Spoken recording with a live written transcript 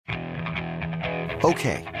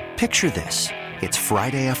Okay, picture this. It's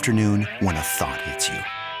Friday afternoon when a thought hits you.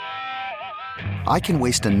 I can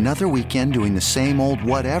waste another weekend doing the same old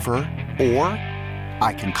whatever, or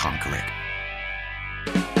I can conquer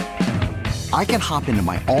it. I can hop into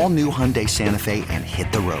my all-new Hyundai Santa Fe and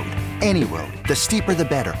hit the road. Any road. The steeper, the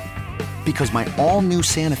better. Because my all-new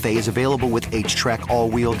Santa Fe is available with H-Track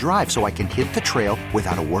all-wheel drive, so I can hit the trail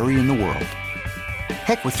without a worry in the world.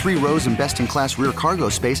 Heck, with 3 rows and best-in-class rear cargo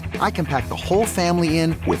space, I can pack the whole family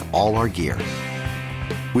in with all our gear.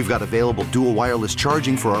 We've got available dual wireless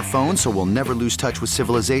charging for our phones, so we'll never lose touch with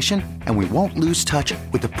civilization, and we won't lose touch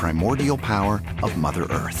with the primordial power of Mother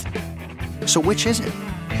Earth. So which is it?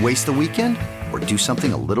 Waste the weekend or do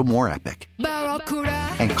something a little more epic?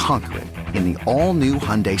 And conquer it in the all-new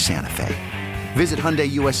Hyundai Santa Fe. Visit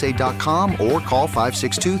HyundaiUSA.com or call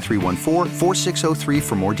 562-314-4603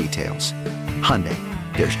 for more details. Hyundai,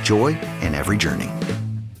 there's joy in every journey.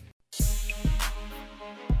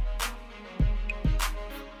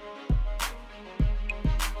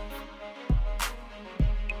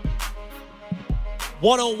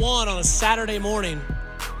 .101 on a Saturday morning.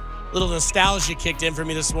 Little nostalgia kicked in for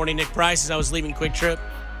me this morning, Nick Price, as I was leaving Quick Trip.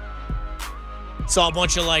 Saw a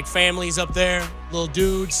bunch of, families up there, little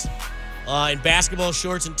dudes in basketball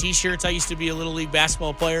shorts and T-shirts. I used to be a Little League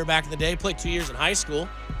basketball player back in the day. Played 2 years in high school.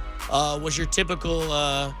 Was your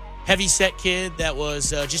typical heavy-set kid that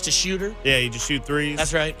was just a shooter. Yeah, you just shoot threes.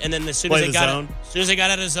 That's right. And then as soon as I got out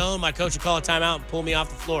of the zone, my coach would call a timeout and pull me off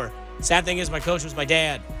the floor. Sad thing is my coach was my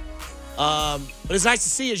dad. But it's nice to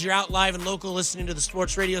see as you're out live and local listening to the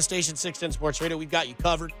sports radio station, 610 Sports Radio. We've got you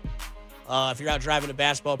covered if you're out driving to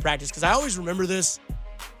basketball practice. Because I always remember this.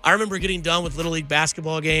 I remember getting done with Little League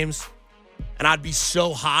basketball games, and I'd be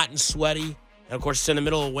so hot and sweaty. And, of course, it's in the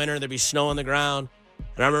middle of winter. There'd be snow on the ground.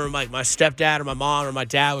 And I remember my stepdad or my mom or my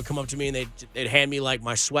dad would come up to me, and they'd hand me, my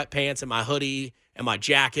sweatpants and my hoodie and my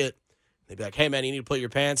jacket. They'd be like, hey, man, you need to put your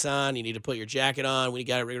pants on. You need to put your jacket on. We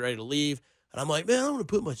got it ready to leave. And I'm like, man, I want to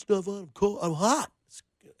put my stuff on. I'm cold. I'm hot.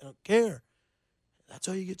 I don't care. That's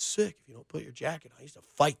how you get sick if you don't put your jacket on. I used to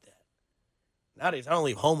fight that. Nowadays, I don't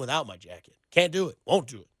leave home without my jacket. Can't do it. Won't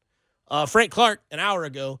do it. Frank Clark, an hour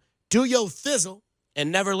ago, do yo thizzle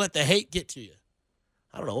and never let the hate get to you.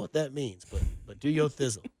 I don't know what that means, but do yo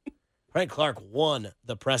thizzle. Frank Clark won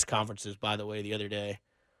the press conferences, by the way, the other day.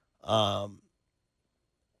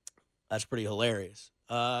 That's pretty hilarious.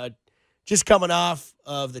 Just coming off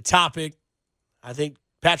of the topic, I think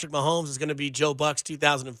Patrick Mahomes is going to be Joe Buck's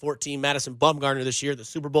 2014 Madison Bumgarner this year at the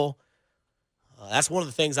Super Bowl. That's one of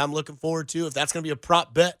the things I'm looking forward to. If that's going to be a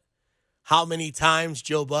prop bet, how many times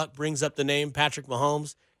Joe Buck brings up the name Patrick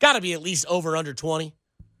Mahomes? Got to be at least over under 20.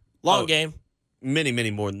 Long game. Many, many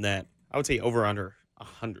more than that. I would say over under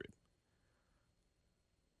 100.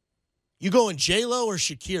 You going J-Lo or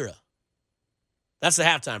Shakira? That's the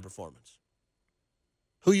halftime performance.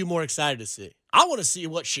 Who you more excited to see? I want to see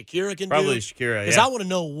what Shakira can Probably do. Shakira, Because I want to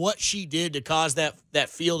know what she did to cause that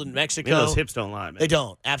field in Mexico. Those hips don't lie, man. They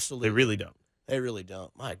don't. Absolutely. They really don't. They really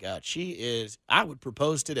don't. My God. She is, I would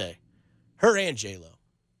propose today. Her and J-Lo.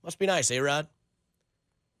 Must be nice, A-Rod?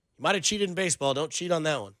 You might have cheated in baseball. Don't cheat on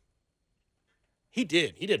that one. He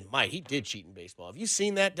did. He didn't might. He did cheat in baseball. Have you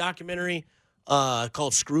seen that documentary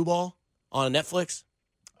called Screwball on Netflix?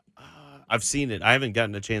 I've seen it. I haven't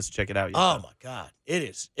gotten a chance to check it out yet. Oh, my God. It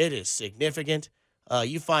is significant.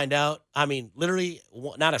 You find out, literally,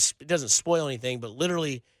 it doesn't spoil anything, but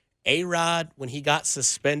literally, A-Rod, when he got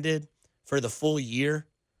suspended for the full year,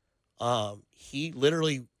 he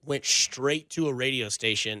literally went straight to a radio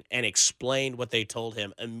station and explained what they told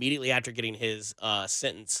him immediately after getting his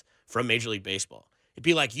sentence from Major League Baseball. It'd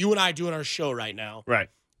be like you and I doing our show right now. Right.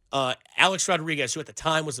 Alex Rodriguez, who at the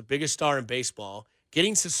time was the biggest star in baseball,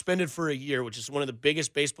 getting suspended for a year, which is one of the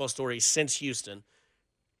biggest baseball stories since Houston,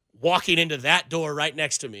 walking into that door right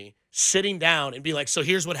next to me, sitting down and be like, so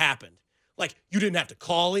here's what happened. Like, you didn't have to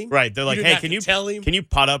call him. Right. They're like, hey, can you tell him? Can you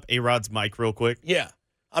pot up A-Rod's mic real quick? Yeah.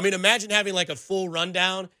 Imagine having a full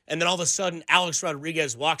rundown, and then all of a sudden, Alex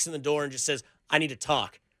Rodriguez walks in the door and just says, I need to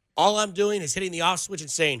talk. All I'm doing is hitting the off switch and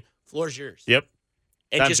saying, floor's yours. Yep.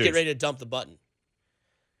 And just get ready to dump the button.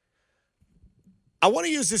 I want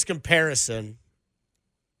to use this comparison,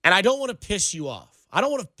 and I don't want to piss you off. I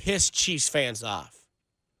don't want to piss Chiefs fans off.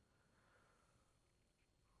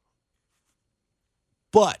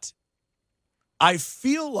 But I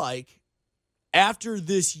feel like after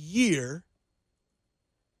this year,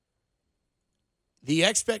 the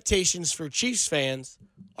expectations for Chiefs fans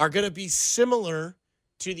are going to be similar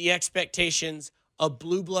to the expectations of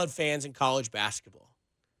blue blood fans in college basketball.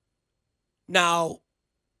 Now,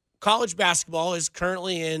 college basketball is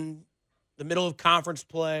currently in the middle of conference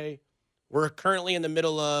play. We're currently in the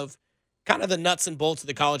middle of kind of the nuts and bolts of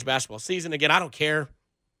the college basketball season. Again, I don't care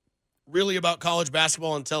really about college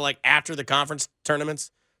basketball until like after the conference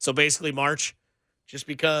tournaments. So basically March, just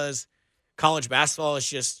because college basketball is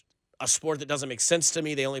just a sport that doesn't make sense to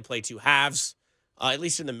me. They only play 2 halves, at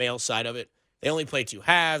least in the male side of it. They only play 2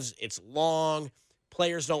 halves. It's long.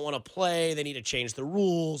 Players don't want to play. They need to change the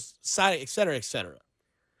rules, et cetera, et cetera.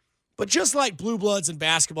 But just like Blue Bloods in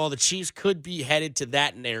basketball, the Chiefs could be headed to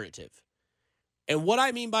that narrative. And what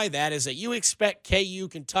I mean by that is that you expect KU,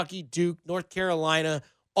 Kentucky, Duke, North Carolina,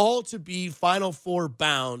 all to be Final Four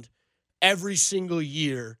bound every single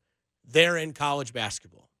year there in college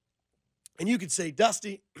basketball. And you could say,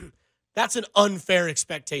 Dusty, that's an unfair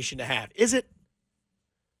expectation to have. Is it?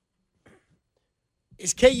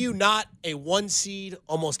 Is KU not a 1 seed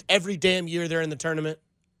almost every damn year they're in the tournament?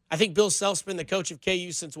 I think Bill Self's been the coach of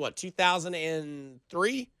KU since,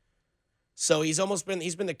 2003? So he's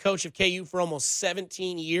been the coach of KU for almost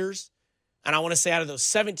 17 years. And I want to say out of those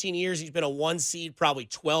 17 years, he's been a 1 seed, probably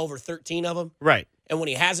 12 or 13 of them. Right. And when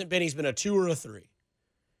he hasn't been, he's been a 2 or a 3.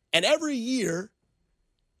 And every year,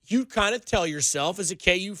 you kind of tell yourself as a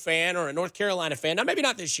KU fan or a North Carolina fan, now maybe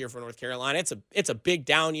not this year for North Carolina. It's a big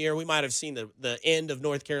down year. We might have seen the end of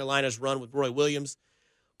North Carolina's run with Roy Williams.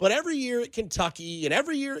 But every year at Kentucky and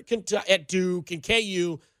every year at Duke and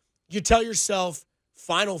KU, you tell yourself,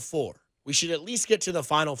 Final Four. We should at least get to the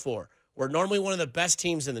Final Four. We're normally one of the best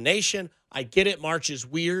teams in the nation. I get it. March is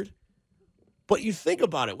weird. But you think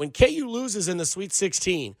about it. When KU loses in the Sweet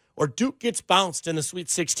 16 or Duke gets bounced in the Sweet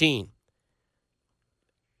 16,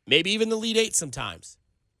 maybe even the Elite 8 sometimes,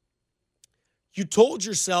 you told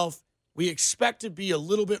yourself we expect to be a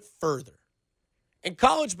little bit further. In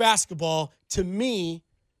college basketball, to me,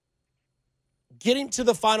 getting to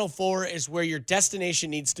the Final Four is where your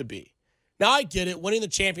destination needs to be. Now, I get it. Winning the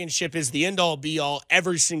championship is the end-all, be-all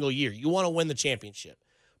every single year. You want to win the championship.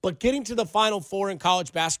 But getting to the Final Four in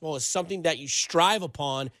college basketball is something that you strive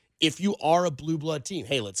upon if you are a blue blood team.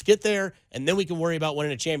 Hey, let's get there, and then we can worry about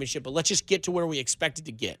winning a championship. But let's just get to where we expected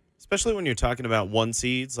to get. Especially when you're talking about 1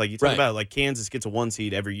 seeds. Like you talk about, like Kansas gets a 1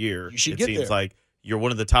 seed every year. You should get there. It seems like you're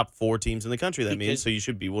one of the top 4 teams in the country. That means so you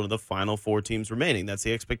should be one of the Final 4 teams remaining. That's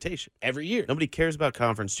the expectation. Every year. Nobody cares about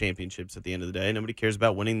conference championships at the end of the day. Nobody cares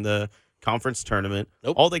about winning the conference tournament.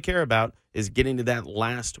 Nope. All they care about is getting to that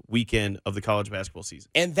last weekend of the college basketball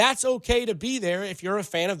season. And that's okay to be there if you're a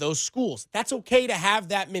fan of those schools. That's okay to have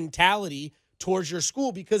that mentality towards your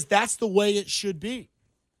school because that's the way it should be.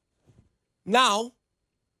 Now,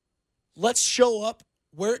 let's show up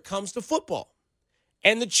where it comes to football.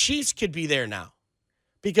 And the Chiefs could be there now.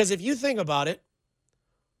 Because if you think about it,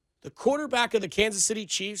 the quarterback of the Kansas City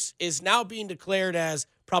Chiefs is now being declared as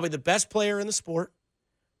probably the best player in the sport,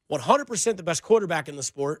 100% the best quarterback in the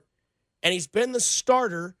sport, and he's been the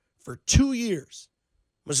starter for 2 years.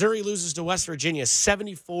 Missouri loses to West Virginia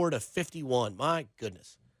 74-51. My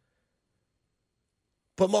goodness.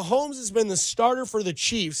 But Mahomes has been the starter for the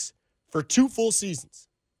Chiefs for 2 full seasons.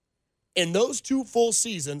 In those 2 full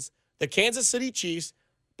seasons, the Kansas City Chiefs,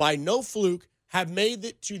 by no fluke, have made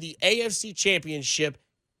it to the AFC Championship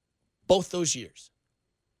both those years.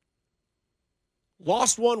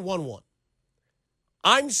 Lost one, won one.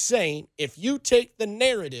 I'm saying if you take the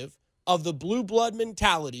narrative of the blue blood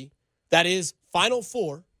mentality, that is Final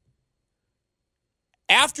Four,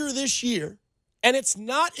 after this year, and it's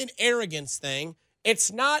not an arrogance thing,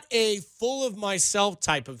 it's not a full of myself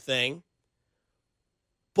type of thing,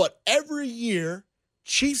 but every year,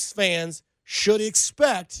 Chiefs fans should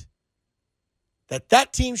expect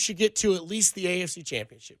that team should get to at least the AFC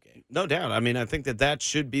Championship game. No doubt. I mean, I think that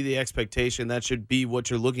should be the expectation. That should be what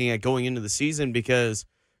you're looking at going into the season because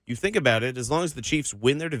you think about it, as long as the Chiefs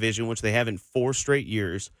win their division, which they have in 4 straight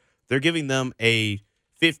years, they're giving them a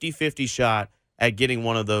 50-50 shot at getting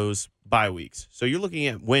one of those bye weeks. So you're looking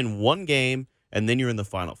at win 1 game, and then you're in the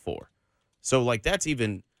Final Four. So, like, that's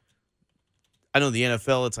even – I know the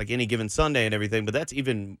NFL, it's like any given Sunday and everything, but that's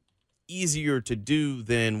even – easier to do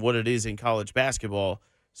than what it is in college basketball.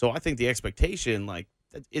 So I think the expectation, like,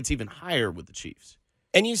 it's even higher with the Chiefs.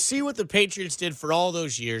 And you see what the Patriots did for all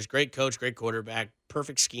those years. Great coach, great quarterback,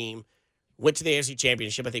 perfect scheme. Went to the AFC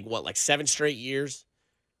Championship, I think, 7 straight years?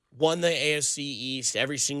 Won the AFC East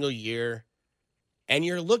every single year. And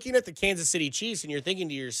you're looking at the Kansas City Chiefs and you're thinking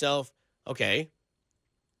to yourself, okay,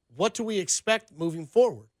 what do we expect moving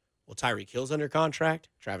forward? Well, Tyreek Hill's under contract.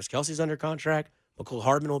 Travis Kelce's under contract. McCole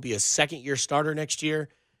Hardman will be a second-year starter next year.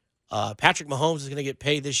 Patrick Mahomes is going to get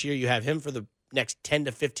paid this year. You have him for the next 10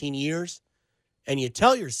 to 15 years. And you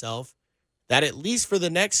tell yourself that at least for the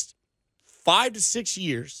next 5 to 6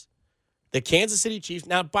 years, the Kansas City Chiefs,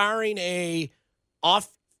 now barring a off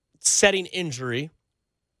record-setting injury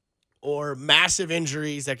or massive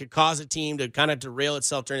injuries that could cause a team to kind of derail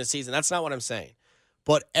itself during the season. That's not what I'm saying.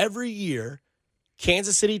 But every year,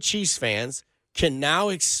 Kansas City Chiefs fans can now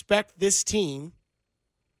expect this team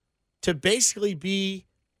to basically be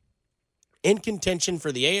in contention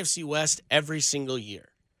for the AFC West every single year.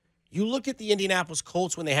 You look at the Indianapolis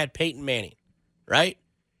Colts when they had Peyton Manning, right?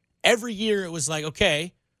 Every year it was like,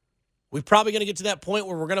 okay, we're probably going to get to that point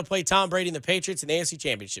where we're going to play Tom Brady and the Patriots in the AFC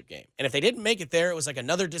Championship game. And if they didn't make it there, it was like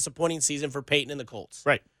another disappointing season for Peyton and the Colts.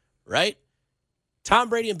 Right? Tom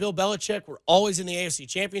Brady and Bill Belichick were always in the AFC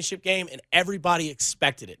Championship game, and everybody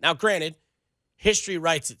expected it. Now, granted, history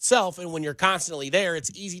writes itself, and when you're constantly there,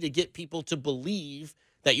 it's easy to get people to believe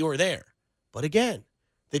that you're there. But again,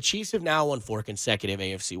 the Chiefs have now won 4 consecutive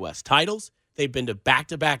AFC West titles. They've been to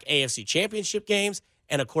back-to-back AFC Championship games,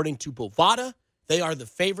 and according to Bovada, they are the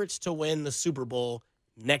favorites to win the Super Bowl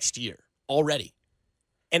next year already.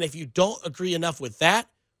 And if you don't agree enough with that,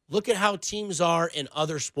 look at how teams are in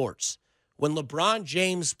other sports. When LeBron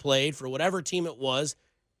James played for whatever team it was,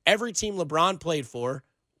 every team LeBron played for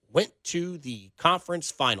went to the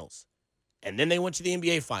conference finals. And then they went to the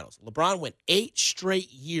NBA finals. LeBron went 8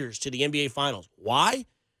 straight years to the NBA finals. Why?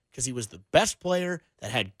 Because he was the best player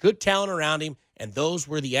that had good talent around him, and those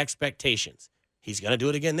were the expectations. He's going to do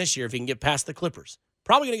it again this year if he can get past the Clippers.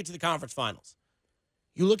 Probably going to get to the conference finals.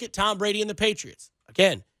 You look at Tom Brady and the Patriots.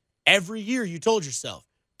 Again, every year you told yourself,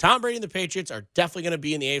 Tom Brady and the Patriots are definitely going to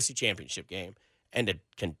be in the AFC Championship game. And to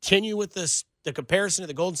continue with the comparison of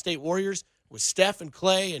the Golden State Warriors with Steph and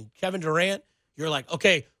Clay and Kevin Durant, you're like,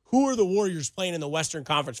 okay, who are the Warriors playing in the Western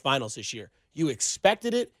Conference Finals this year? You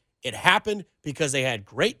expected it. It happened because they had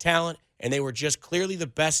great talent, and they were just clearly the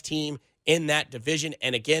best team in that division.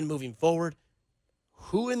 And again, moving forward,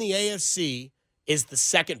 who in the AFC is the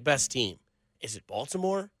second best team? Is it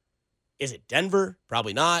Baltimore? Is it Denver?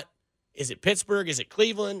 Probably not. Is it Pittsburgh? Is it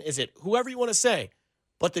Cleveland? Is it whoever you want to say?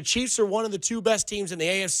 But the Chiefs are one of the 2 best teams in the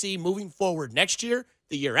AFC moving forward next year,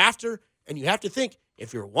 the year after. And you have to think,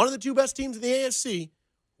 if you're one of the 2 best teams in the AFC,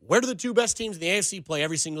 where do the 2 best teams in the AFC play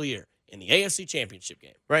every single year? In the AFC Championship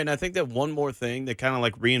game. Right, and I think that one more thing that kind of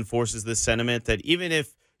like reinforces this sentiment that even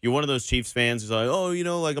if you're one of those Chiefs fans who's like, oh,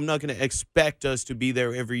 like I'm not going to expect us to be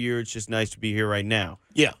there every year. It's just nice to be here right now.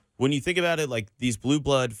 Yeah. When you think about it, like these blue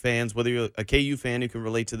blood fans, whether you're a KU fan who can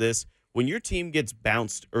relate to this, when your team gets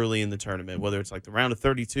bounced early in the tournament, whether it's like the round of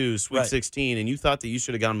 32, Sweet 16, and you thought that you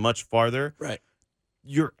should have gone much farther,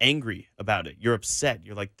 you're angry about it. You're upset.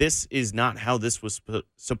 You're like, this is not how this was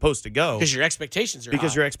supposed to go. Because your expectations are high.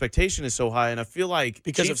 Because your expectation is so high. And I feel like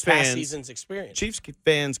because Chiefs of past season's experience. Chiefs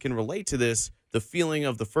fans can relate to this, the feeling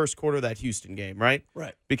of the first quarter of that Houston game, right?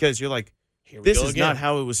 Right. Because you're like, this is not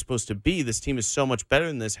how it was supposed to be. This team is so much better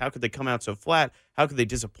than this. How could they come out so flat? How could they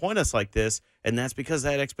disappoint us like this? And that's because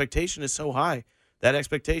that expectation is so high. That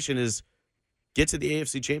expectation is get to the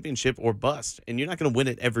AFC Championship or bust. And you're not going to win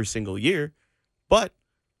it every single year. But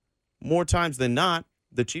more times than not,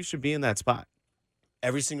 the Chiefs should be in that spot.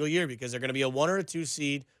 Every single year because they're going to be a 1 or a 2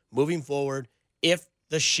 seed moving forward if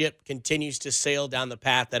the ship continues to sail down the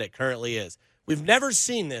path that it currently is. We've never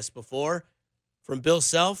seen this before from Bill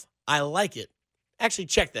Self. I like it. Actually,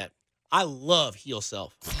 check that. I love heel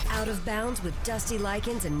self. Out of Bounds with Dusty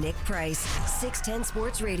Likens and Nick Price. 610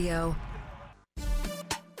 Sports Radio.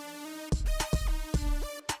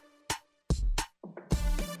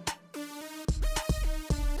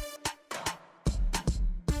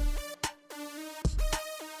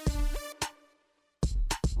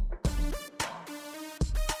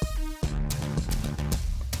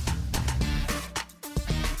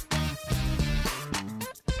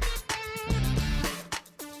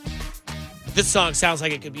 This song sounds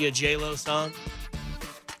like it could be a J-Lo song.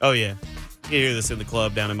 Oh, yeah. You hear this in the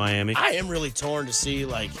club down in Miami. I am really torn to see,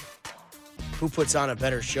 like, who puts on a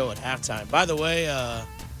better show at halftime. By the way,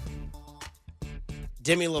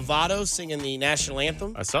 Demi Lovato singing the national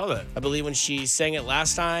anthem. I saw that. I believe when she sang it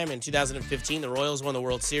last time in 2015, the Royals won the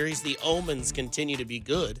World Series. The omens continue to be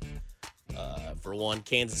good for one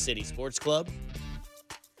Kansas City sports club.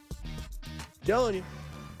 Telling you.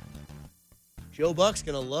 Joe Buck's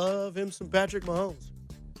going to love him some Patrick Mahomes.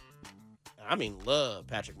 I mean, love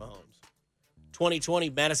Patrick Mahomes. 2020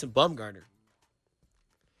 Madison Bumgarner.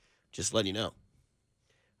 Just letting you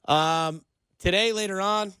know. Today, later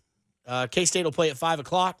on, K-State will play at 5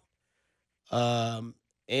 o'clock. And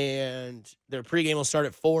their pregame will start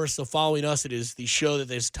at 4. So following us, it is the show that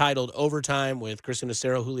is titled Overtime with Kristen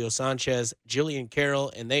Acero, Julio Sanchez, Jillian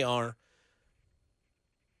Carroll, and they are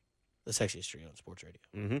the Sexiest Trio on Sports Radio.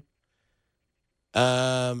 Mm-hmm.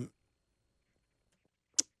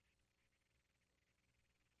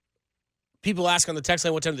 People ask on the text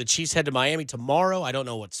line what time the Chiefs head to Miami tomorrow. I don't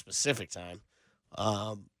know what specific time.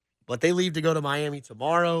 But they leave to go to Miami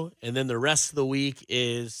tomorrow, and then the rest of the week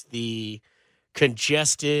is the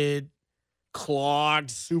congested, clogged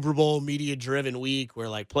Super Bowl media-driven week where,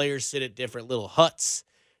 like, players sit at different little huts,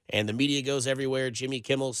 and the media goes everywhere. Jimmy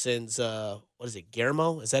Kimmel sends,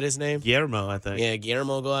 Guillermo? Is that his name? Guillermo, I think. Yeah,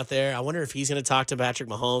 Guillermo will go out there. I wonder if he's going to talk to Patrick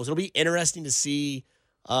Mahomes. It'll be interesting to see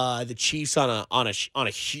the Chiefs on a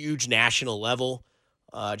huge national level.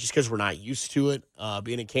 Just because we're not used to it,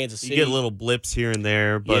 being in Kansas City. You get little blips here and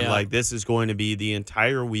there, but Yeah. this is going to be the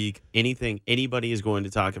entire week. Anything anybody is going to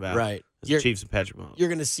talk about, Right. is the Chiefs and Patrick Mahomes. You're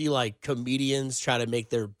going to see like comedians try to make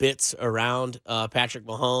their bits around Patrick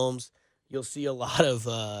Mahomes. You'll see a lot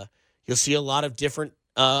of different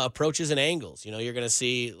approaches and angles. You know, you're going to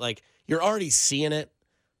see you're already seeing it.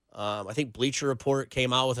 I think Bleacher Report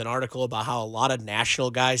came out with an article about how a lot of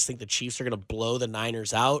national guys think the Chiefs are going to blow the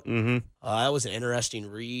Niners out. Mm-hmm. That was an interesting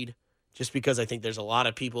read, just because I think there's a lot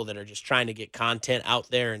of people that are just trying to get content out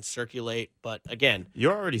there and circulate. But again,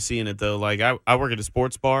 You're already seeing it, though. Like, I work at a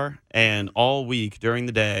sports bar, and all week during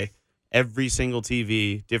the day, every single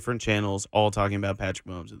TV, different channels, all talking about Patrick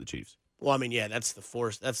Mahomes and the Chiefs. well, I mean, yeah, that's the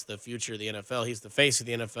force. That's the future of the NFL. He's the face of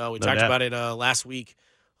the NFL. We No talked doubt. about it last week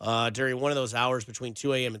during one of those hours between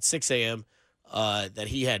 2 a.m. and 6 a.m. That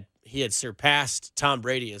he had surpassed Tom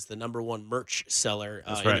Brady as the number one merch seller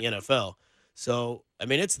That's in right. the NFL. So, I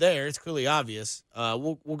mean, it's there. It's clearly obvious.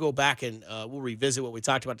 We'll go back and we'll revisit what we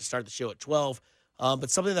talked about to start the show at 12.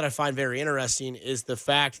 But something that I find very interesting is the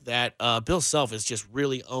fact that Bill Self is just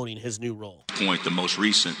really owning his new role. Point, the most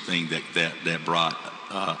recent thing that brought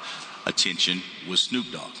attention was Snoop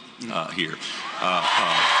Dogg here.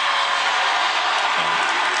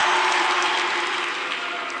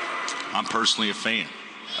 I'm personally a fan.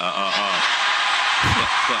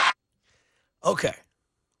 Okay.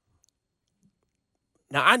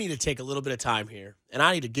 Now, I need to take a little bit of time here, and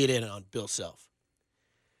I need to get in on Bill Self.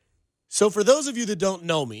 So for those of you that don't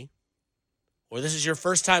know me, or this is your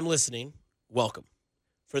first time listening, welcome.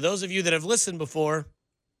 For those of you that have listened before,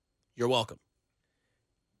 you're welcome.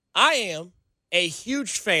 I am a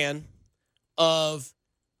huge fan of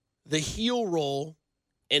the heel role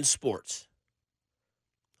in sports.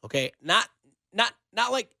 Okay, not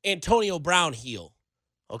like Antonio Brown heel.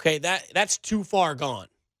 Okay, that's too far gone.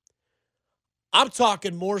 I'm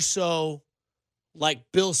talking more so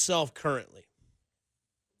like Bill Self currently.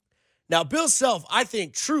 Now, Bill Self, I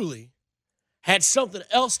think, truly had something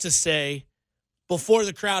else to say before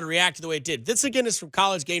the crowd reacted the way it did. This, again, is from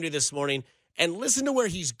College Game Day this morning, and listen to where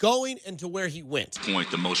he's going and to where he went.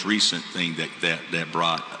 Point, the most recent thing that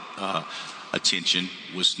brought attention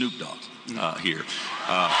was Snoop Dogg here.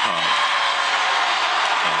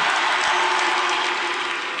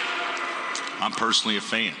 I'm personally a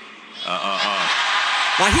fan.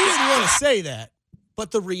 Now, he didn't want to say that,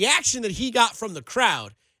 but the reaction that he got from the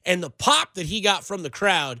crowd and the pop that he got from the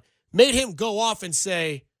crowd made him go off and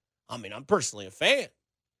say, I mean, I'm personally a fan.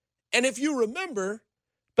 And if you remember,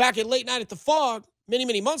 back at Late Night at the Fog, many,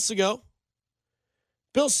 many months ago,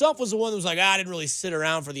 Bill Self was the one that was like, I didn't really sit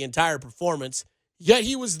around for the entire performance. Yet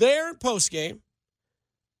he was there in postgame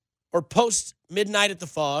or post Midnight at the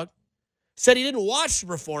Fog, said he didn't watch the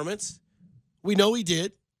performance. We know he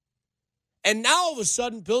did. And now all of a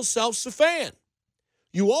sudden, Bill Self's a fan.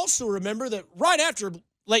 You also remember that right after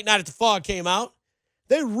Late Night at the Fog came out,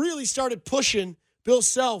 they really started pushing Bill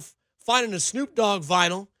Self finding a Snoop Dogg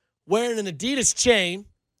vinyl, wearing an Adidas chain,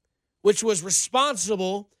 which was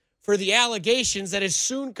responsible for the allegations that is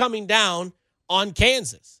soon coming down on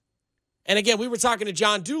Kansas. And again, we were talking to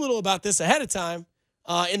John Doolittle about this ahead of time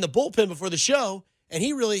in the bullpen before the show, and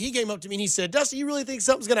he came up to me and he said, Dusty, you really think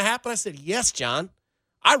something's going to happen? I said, yes, John.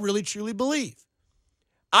 I really, truly believe.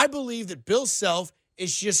 I believe that Bill Self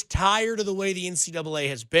is just tired of the way the NCAA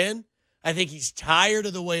has been. I think he's tired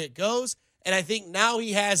of the way it goes. And I think now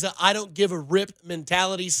he has a I don't give a rip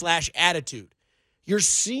mentality / attitude. You're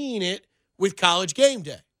seeing it with College Game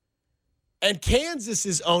Day. And Kansas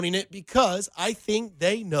is owning it because I think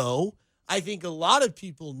they know. I think a lot of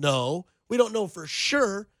people know. We don't know for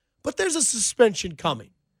sure, but there's a suspension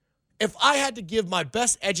coming. If I had to give my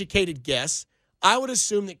best educated guess, I would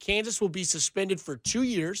assume that Kansas will be suspended for 2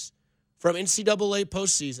 years from NCAA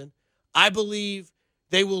postseason. I believe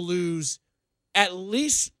they will lose at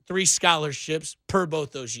least 3 scholarships per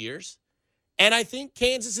both those years. And I think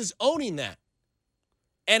Kansas is owning that.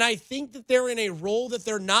 And I think that they're in a role that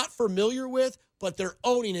they're not familiar with, but they're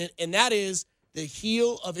owning it, and that is the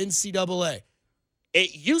heel of NCAA.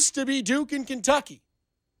 It used to be Duke and Kentucky.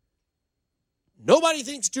 Nobody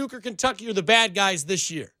thinks Duke or Kentucky are the bad guys this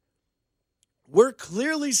year. We're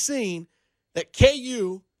clearly seeing that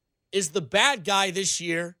KU is the bad guy this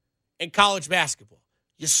year in college basketball.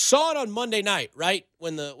 You saw it on Monday night, right?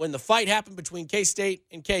 When the fight happened between K-State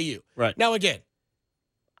and KU. Right. Now, again,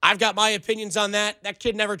 I've got my opinions on that. That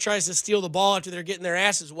kid never tries to steal the ball after they're getting their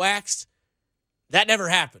asses waxed. That never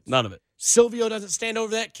happens. None of it. Silvio doesn't stand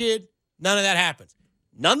over that kid. None of that happens.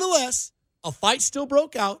 Nonetheless, a fight still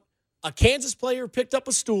broke out. A Kansas player picked up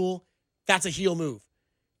a stool. That's a heel move.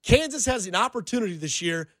 Kansas has an opportunity this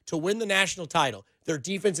year to win the national title. Their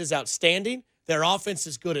defense is outstanding. Their offense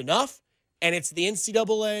is good enough. And it's the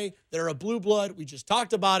NCAA. They're a blue blood. We just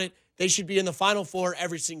talked about it. They should be in the Final Four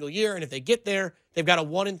every single year. And if they get there, they've got a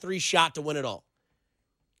 1-3 shot to win it all.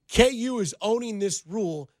 KU is owning this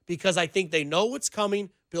rule because I think they know what's coming.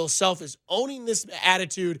 Bill Self is owning this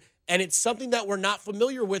attitude. And it's something that we're not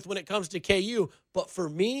familiar with when it comes to KU. But for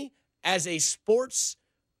me, as a sports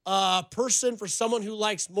person, for someone who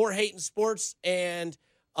likes more hate in sports and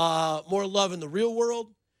more love in the real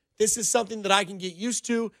world, this is something that I can get used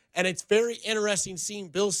to. And it's very interesting seeing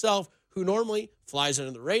Bill Self, who normally flies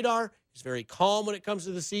under the radar, is very calm when it comes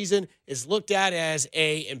to the season, is looked at as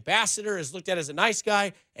a ambassador, is looked at as a nice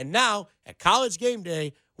guy. And now at College Game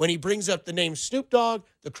Day, when he brings up the name Snoop Dogg,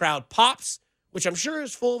 the crowd pops, which I'm sure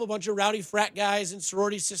is full of a bunch of rowdy frat guys and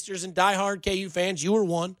sorority sisters and diehard KU fans. You were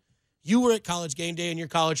one. You were at College Game Day in your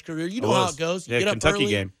college career. You know how it goes. You get up Kentucky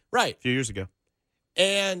early. Game. Right. A few years ago.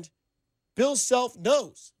 And Bill Self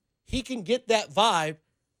knows he can get that vibe.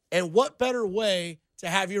 And what better way to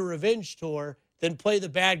have your revenge tour than play the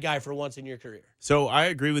bad guy for once in your career? So I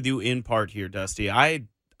agree with you in part here, Dusty.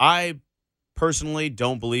 I personally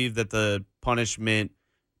don't believe that the punishment,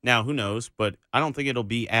 now who knows, but I don't think it'll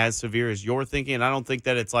be as severe as you're thinking. I don't think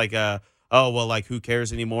that it's like who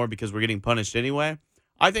cares anymore because we're getting punished anyway.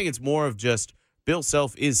 I think it's more of just Bill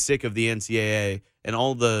Self is sick of the NCAA and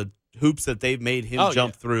all the hoops that they've made him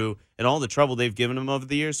jump through and all the trouble they've given him over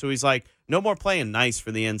the years. So he's like, no more playing nice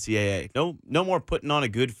for the NCAA. No more putting on a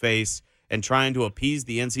good face and trying to appease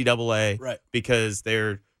the NCAA because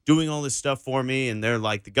they're doing all this stuff for me and they're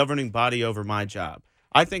like the governing body over my job.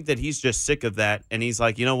 I think that he's just sick of that. And he's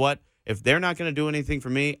like, you know what? If they're not going to do anything for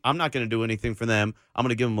me, I'm not going to do anything for them. I'm going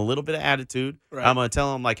to give them a little bit of attitude. Right. I'm going to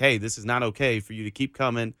tell them, like, hey, this is not okay for you to keep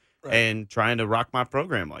coming and trying to rock my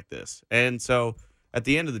program like this. And so at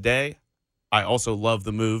the end of the day, I also love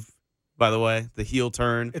the move, by the way, the heel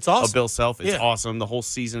turn it's awesome. Of Bill Self. It's awesome. The whole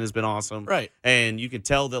season has been awesome. Right. And you can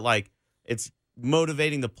tell that, like, it's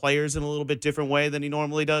motivating the players in a little bit different way than he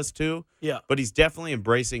normally does, too. Yeah. But he's definitely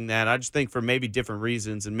embracing that. I just think for maybe different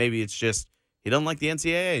reasons, and maybe it's just he doesn't like the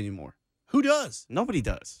NCAA anymore. Who does? Nobody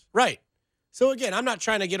does. Right. So, again, I'm not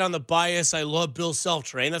trying to get on the bias, I love Bill Self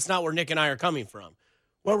train. That's not where Nick and I are coming from.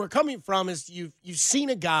 Where we're coming from is you've seen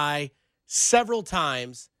a guy several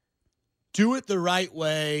times do it the right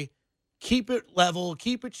way, keep it level,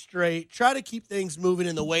 keep it straight, try to keep things moving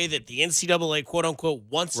in the way that the NCAA, quote-unquote,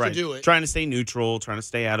 wants to do it. Trying to stay neutral, trying to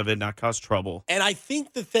stay out of it, not cause trouble. And I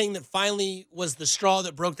think the thing that finally was the straw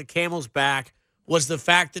that broke the camel's back was the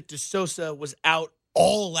fact that DeSosa was out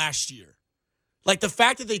all last year. Like, the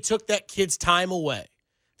fact that they took that kid's time away,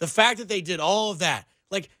 the fact that they did all of that,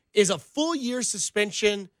 like, is a full year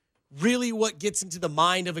suspension really what gets into the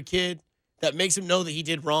mind of a kid that makes him know that he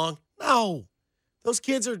did wrong? No. Those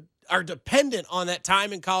kids are dependent on that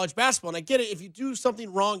time in college basketball. And I get it. If you do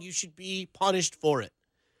something wrong, you should be punished for it.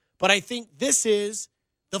 But I think this is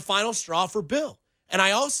the final straw for Bill. And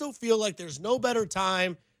I also feel like there's no better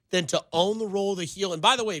time than to own the role of the heel. And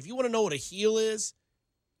by the way, if you want to know what a heel is,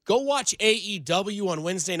 go watch AEW on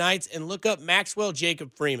Wednesday nights and look up Maxwell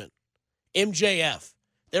Jacob Freeman, MJF.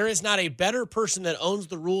 There is not a better person that owns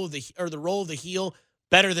the role of the heel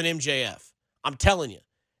better than MJF. I'm telling you.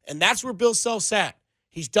 And that's where Bill Self's at.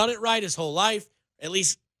 He's done it right his whole life. At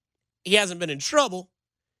least he hasn't been in trouble.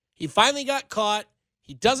 He finally got caught.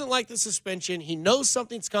 He doesn't like the suspension. He knows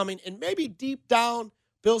something's coming. And maybe deep down,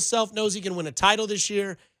 Bill Self knows he can win a title this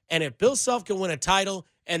year. And if Bill Self can win a title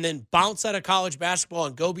and then bounce out of college basketball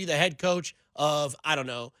and go be the head coach of, I don't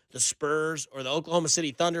know, the Spurs or the Oklahoma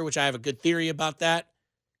City Thunder, which I have a good theory about that,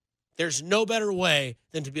 there's no better way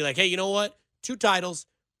than to be like, hey, you know what? 2 titles,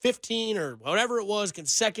 15 or whatever it was,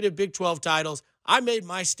 consecutive Big 12 titles. I made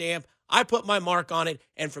my stamp. I put my mark on it.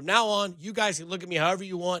 And from now on, you guys can look at me however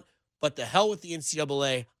you want. But the hell with the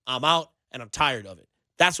NCAA. I'm out and I'm tired of it.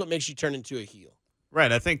 That's what makes you turn into a heel.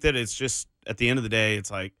 Right. I think that it's just, at the end of the day, it's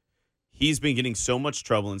like he's been getting so much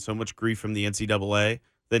trouble and so much grief from the NCAA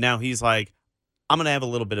that now he's like, I'm going to have a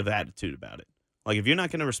little bit of attitude about it. Like, if you're not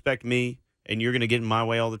going to respect me and you're going to get in my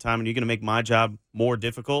way all the time and you're going to make my job more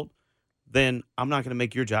difficult, then I'm not going to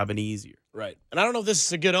make your job any easier. Right. And I don't know if this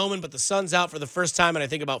is a good omen, but the sun's out for the first time in, I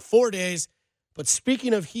think, about 4 days. But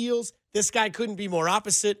speaking of heels, this guy couldn't be more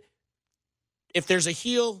opposite. If there's a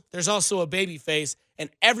heel, there's also a baby face, and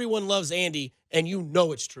everyone loves Andy, and you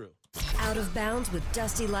know it's true. Out of Bounds with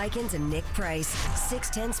Dusty Likens and Nick Price.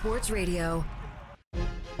 610 Sports Radio.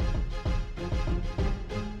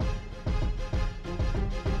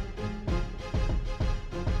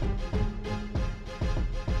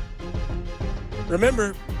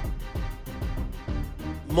 Remember,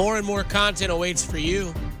 more and more content awaits for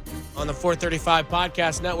you on the 435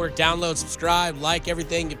 Podcast Network. Download, subscribe, like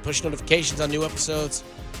everything, get push notifications on new episodes.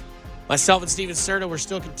 Myself and Steven Serta, we're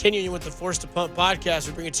still continuing with the Forced to Punt podcast.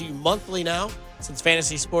 We bring it to you monthly now since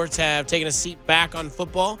fantasy sports have taken a seat back on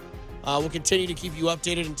football. We'll continue to keep you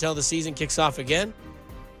updated until the season kicks off again.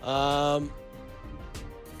 And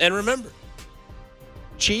remember,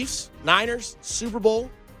 Chiefs, Niners, Super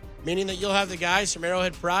Bowl, meaning that you'll have the guys from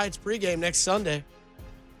Arrowhead Pride's pregame next Sunday.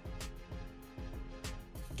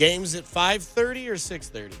 Games at 5:30 or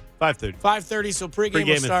 6:30? 5:30. 5:30, so pregame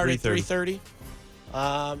will start at 3:30.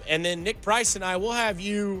 3:30. And then Nick Price and I will have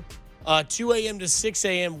you 2 a.m. to 6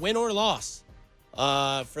 a.m., win or loss,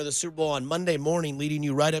 for the Super Bowl on Monday morning, leading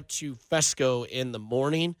you right up to Fesco in the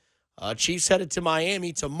morning. Chiefs headed to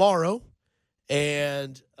Miami tomorrow,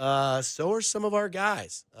 and so are some of our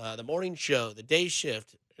guys. The morning show, the day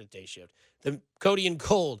shift, the Cody and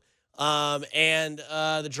Cold, and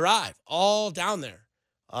the drive, all down there,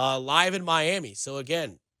 live in Miami. So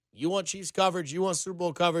again, you want Chiefs coverage, you want Super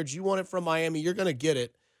Bowl coverage, you want it from Miami, you're going to get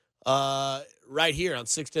it right here on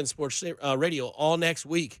 610 Sports Radio all next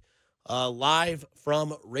week, live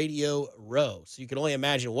from Radio Row. So you can only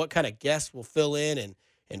imagine what kind of guests will fill in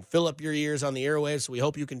and fill up your ears on the airwaves. So we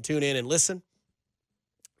hope you can tune in and listen.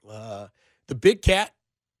 The Big Cat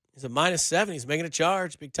is a -7. He's making a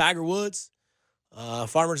charge. Big Tiger Woods,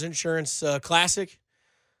 Farmers Insurance Classic.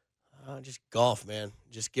 Just golf, man.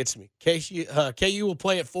 Just gets me. KU will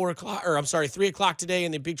play at 3 o'clock today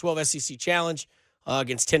in the Big 12 SEC Challenge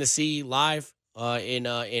against Tennessee live in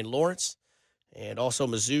Lawrence. And also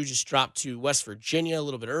Mizzou just dropped to West Virginia a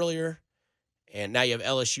little bit earlier. And now you have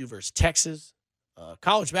LSU versus Texas.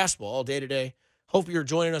 College basketball all day today. Hope you're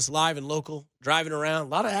joining us live and local, driving around. A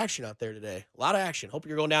lot of action out there today. A lot of action. Hope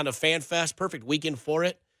you're going down to Fan Fest. Perfect weekend for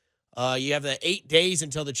it. You have the 8 days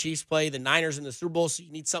until the Chiefs play the Niners in the Super Bowl, so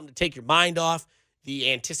you need something to take your mind off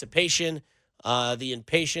the anticipation, the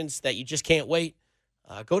impatience that you just can't wait.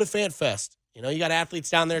 Go to Fan Fest. You know, you got athletes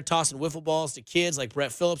down there tossing wiffle balls to kids like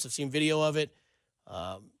Brett Phillips. I've seen video of it.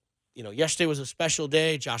 Yesterday was a special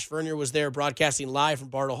day. Josh Vernier was there broadcasting live from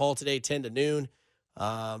Bartle Hall today, 10 to noon.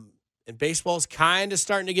 And baseball's kind of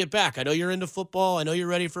starting to get back. I know you're into football. I know you're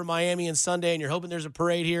ready for Miami and Sunday, and you're hoping there's a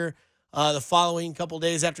parade here the following couple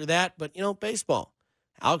days after that. But, baseball,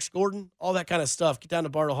 Alex Gordon, all that kind of stuff. Get down to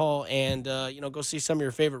Bartle Hall and, go see some of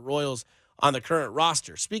your favorite Royals on the current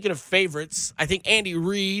roster. Speaking of favorites, I think Andy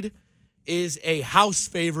Reid is a house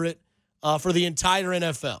favorite for the entire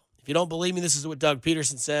NFL. If you don't believe me, this is what Doug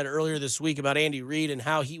Peterson said earlier this week about Andy Reid and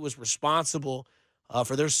how he was responsible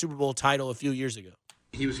for their Super Bowl title a few years ago.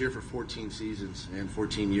 He was here for 14 seasons and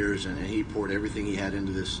 14 years, and he poured everything he had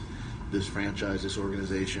into this franchise, this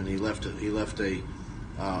organization. He left a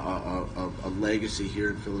legacy here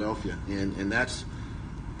in Philadelphia, and that's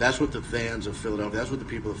what the fans of Philadelphia, that's what the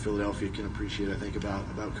people of Philadelphia can appreciate. I think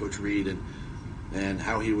about Coach Reid and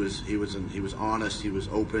how he was honest, he was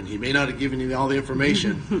open. He may not have given you all the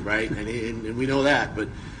information, right? And we know that, but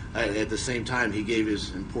at the same time, he gave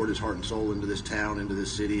and poured his heart and soul into this town, into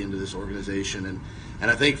this city, into this organization, and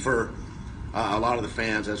I think for a lot of the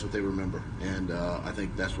fans, that's what they remember, and I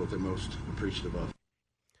think that's what they're most appreciative of.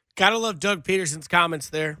 Gotta love Doug Peterson's comments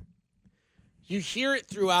there. You hear it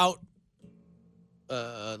throughout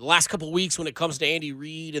the last couple of weeks when it comes to Andy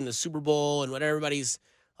Reid and the Super Bowl and what everybody's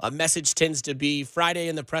message tends to be. Friday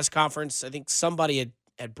in the press conference, I think somebody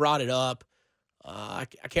had brought it up. I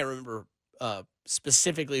can't remember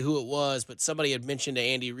specifically who it was, but somebody had mentioned to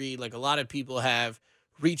Andy Reid, like a lot of people have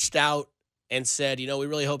reached out and said, we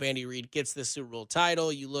really hope Andy Reid gets this Super Bowl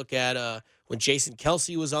title. You look at when Jason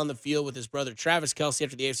Kelce was on the field with his brother Travis Kelce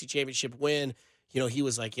after the AFC Championship win, he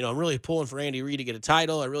was like, I'm really pulling for Andy Reid to get a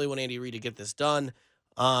title. I really want Andy Reid to get this done.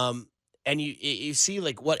 And you see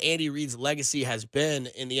like what Andy Reid's legacy has been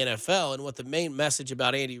in the NFL, and what the main message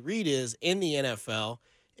about Andy Reid is in the NFL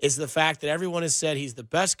is the fact that everyone has said he's the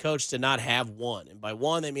best coach to not have one. And by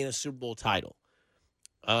one, they mean a Super Bowl title.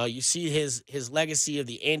 You see his legacy of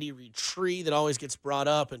the Andy Reid tree that always gets brought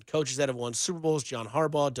up, and coaches that have won Super Bowls, John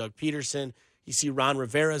Harbaugh, Doug Peterson. You see Ron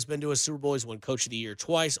Rivera has been to a Super Bowl. He's won Coach of the Year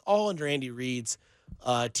twice, all under Andy Reid's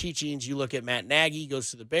teachings. You look at Matt Nagy,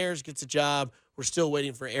 goes to the Bears, gets a job. We're still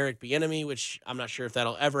waiting for Eric Bieniemy, which I'm not sure if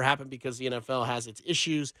that'll ever happen because the NFL has its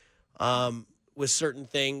issues with certain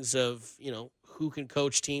things of, who can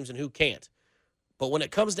coach teams and who can't. But when it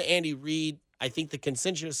comes to Andy Reid, I think the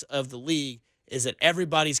consensus of the league is that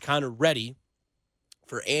everybody's kind of ready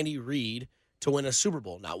for Andy Reid to win a Super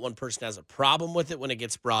Bowl. Not one person has a problem with it when it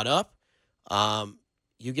gets brought up.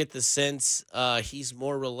 You get the sense he's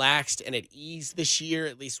more relaxed and at ease this year,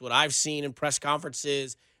 at least what I've seen in press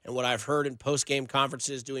conferences and what I've heard in post-game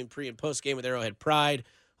conferences doing pre- and post-game with Arrowhead Pride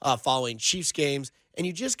following Chiefs games. And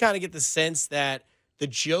you just kind of get the sense that the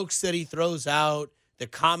jokes that he throws out, the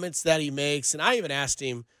comments that he makes, and I even asked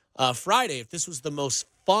him Friday if this was the most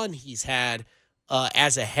fun he's had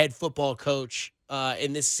as a head football coach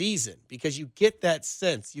in this season, because you get that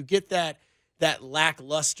sense. You get that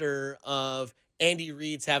lackluster of Andy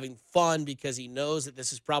Reid's having fun because he knows that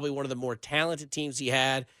this is probably one of the more talented teams he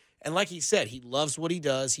had. And like he said, he loves what he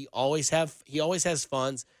does. He always has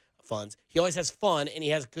fun. He always has fun, and he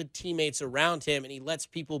has good teammates around him, and he lets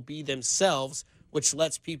people be themselves, which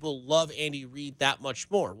lets people love Andy Reid that much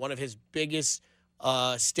more. One of his biggest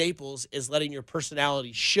staples is letting your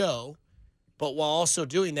personality show, but while also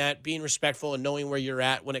doing that, being respectful and knowing where you're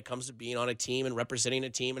at when it comes to being on a team and representing a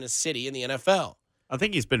team in a city in the NFL. I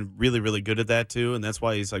think he's been really, really good at that, too, and that's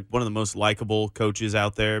why he's like one of the most likable coaches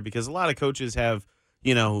out there, because a lot of coaches have,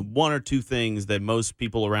 one or two things that most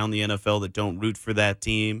people around the NFL that don't root for that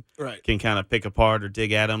team can kind of pick apart or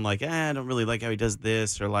dig at him, like, I don't really like how he does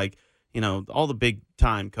this, or like, all the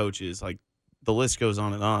big-time coaches, like the list goes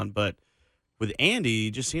on and on. But with Andy,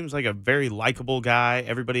 he just seems like a very likable guy.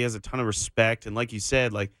 Everybody has a ton of respect, and like you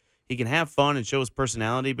said, like he can have fun and show his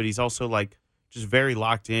personality, but he's also like just very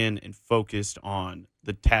locked in and focused on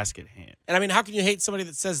the task at hand. And I mean, how can you hate somebody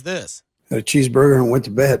that says this? Had a cheeseburger and went to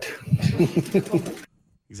bed.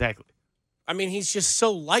 Exactly. I mean, he's just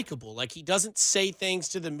so likable. Like, he doesn't say things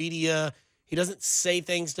to the media. He doesn't say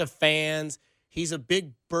things to fans. He's a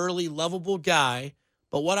big, burly, lovable guy.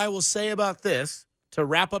 But what I will say about this, to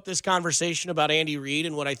wrap up this conversation about Andy Reid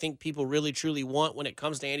and what I think people really, truly want when it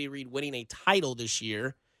comes to Andy Reid winning a title this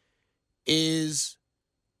year, is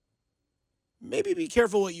maybe be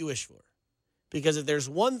careful what you wish for. Because if there's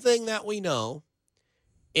one thing that we know,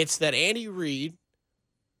 it's that Andy Reid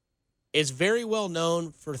is very well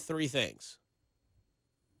known for three things.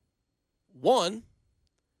 One,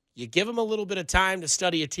 you give him a little bit of time to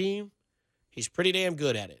study a team, he's pretty damn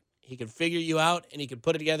good at it. He can figure you out, and he can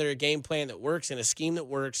put together a game plan that works and a scheme that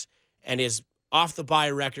works, and his off-the-bye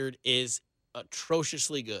record is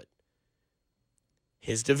atrociously good.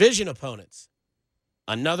 His division opponents,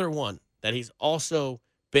 another one that he's also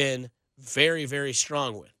been very, very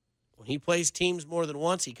strong with. When he plays teams more than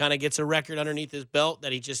once, he kind of gets a record underneath his belt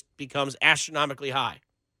that he just becomes astronomically high.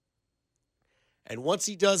 And once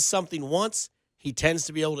he does something once, he tends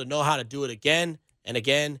to be able to know how to do it again and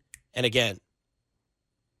again and again.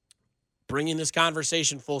 Bringing this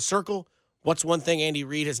conversation full circle, what's one thing Andy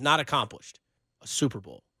Reid has not accomplished? A Super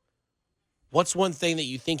Bowl. What's one thing that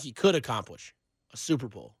you think he could accomplish? A Super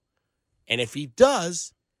Bowl. And if he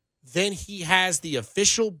does, then he has the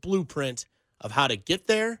official blueprint of how to get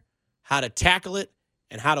there, how to tackle it,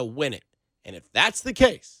 and how to win it. And if that's the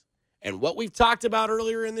case, and what we've talked about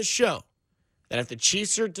earlier in this show, that if the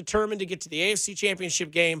Chiefs are determined to get to the AFC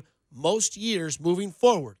Championship game most years moving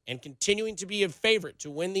forward and continuing to be a favorite to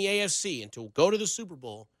win the AFC and to go to the Super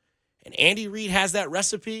Bowl, and Andy Reid has that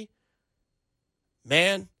recipe,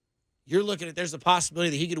 man, you're looking at there's a possibility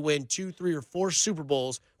that he could win 2, 3, or 4 Super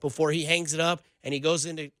Bowls before he hangs it up and he goes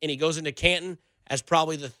into Canton as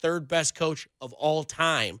probably the third best coach of all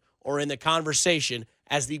time, or in the conversation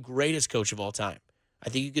as the greatest coach of all time. I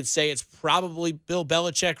think you could say it's probably Bill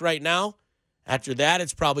Belichick right now. After that,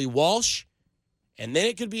 it's probably Walsh. And then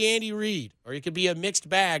it could be Andy Reid, or it could be a mixed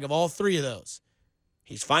bag of all three of those.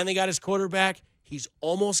 He's finally got his quarterback. He's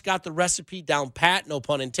almost got the recipe down pat, no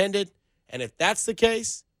pun intended. And if that's the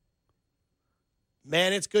case,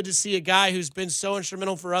 man, it's good to see a guy who's been so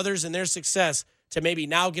instrumental for others and their success to maybe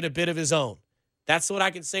now get a bit of his own. That's what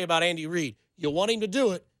I can say about Andy Reid. You want him to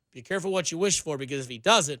do it. Be careful what you wish for, because if he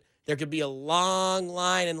doesn't, there could be a long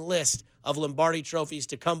line and list of Lombardi trophies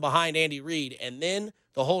to come behind Andy Reid, and then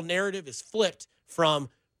the whole narrative is flipped from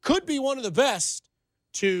could be one of the best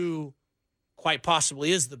to quite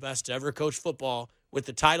possibly is the best to ever coach football, with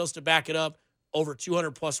the titles to back it up, over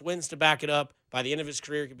 200-plus wins to back it up. By the end of his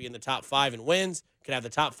career, could be in the top 5 in wins, could have the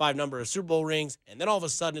top 5 number of Super Bowl rings, and then all of a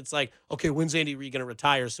sudden it's like, okay, when's Andy Reid going to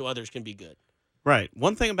retire so others can be good? Right.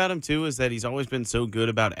 One thing about him, too, is that he's always been so good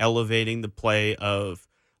about elevating the play of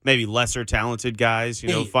maybe lesser talented guys,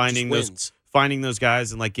 finding those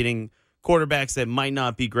guys and like getting quarterbacks that might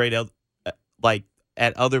not be great like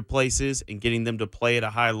at other places and getting them to play at a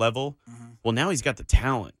high level. Well, now he's got the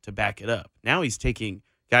talent to back it up. Now he's taking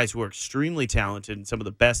guys who are extremely talented and some of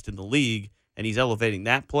the best in the league, and he's elevating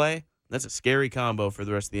that play. That's a scary combo for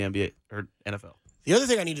the rest of the NBA or NFL. The other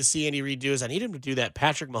thing I need to see Andy Reid do is I need him to do that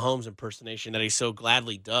Patrick Mahomes impersonation that he so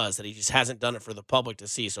gladly does, that he just hasn't done it for the public to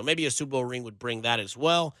see. So maybe a Super Bowl ring would bring that as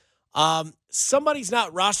well. Somebody's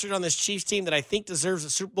not rostered on this Chiefs team that I think deserves a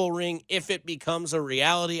Super Bowl ring if it becomes a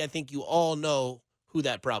reality. I think you all know who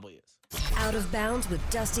that probably is. Out of Bounds with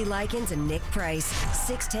Dusty Likens and Nick Price.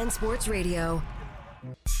 610 Sports Radio.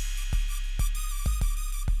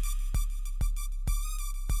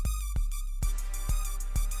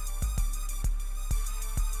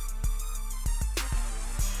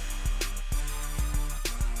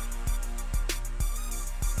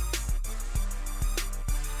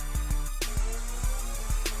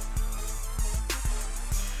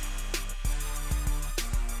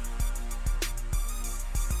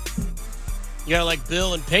 You got like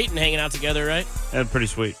Bill and Peyton hanging out together, right? That's pretty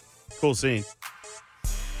sweet. Cool scene.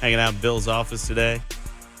 Hanging out in Bill's office today.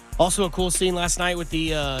 Also a cool scene last night with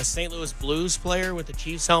the St. Louis Blues player with the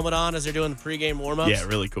Chiefs helmet on as they're doing the pregame warm-ups. Yeah,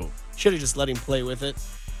 really cool. Should have just let him play with it.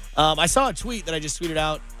 I saw a tweet that I just tweeted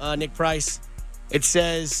out, Nick Price. It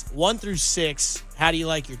says, 1 through 6, how do you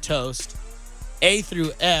like your toast? A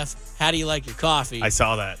through F, how do you like your coffee? I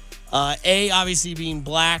saw that. A, obviously being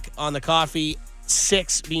black on the coffee.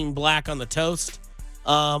 6 being black on the toast.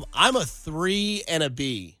 I'm a 3 and a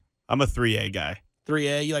B. I'm a 3A guy.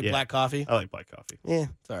 3A? You like black coffee? I like black coffee. Yeah,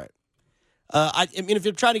 it's all right. I mean, if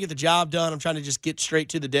you're trying to get the job done, I'm trying to just get straight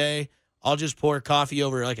to the day, I'll just pour coffee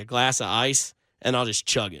over like a glass of ice, and I'll just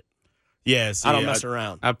chug it. Yeah, I don't mess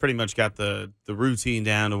around. I pretty much got the routine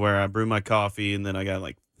down to where I brew my coffee, and then I got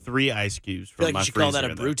like 3 ice cubes from I feel like my you should freezer. call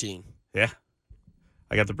that a routine. Yeah.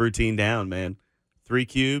 I got the routine down, man. 3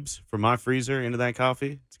 cubes from my freezer into that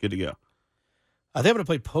coffee. It's good to go. I think I'm going to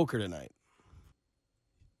play poker tonight.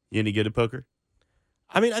 You any good at poker?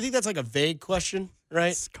 I mean, I think that's like a vague question,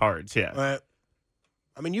 right? It's cards, yeah. Right.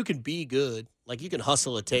 I mean, you can be good. Like, you can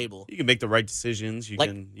hustle a table. You can make the right decisions. You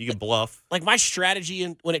can bluff. Like, my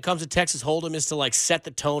strategy when it comes to Texas Hold'em is to, like, set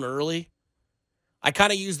the tone early. I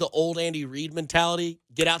kind of use the old Andy Reid mentality.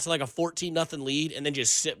 Get out to, like, a 14-0 lead and then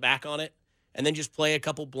just sit back on it. And then just play a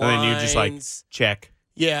couple blinds. And then you're just like, check.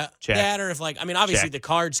 Yeah. Check. That or if, like, I mean, obviously check. The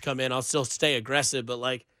cards come in, I'll still stay aggressive. But,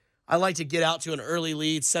 like, I like to get out to an early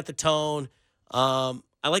lead, set the tone. I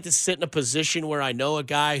like to sit in a position where I know a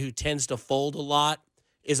guy who tends to fold a lot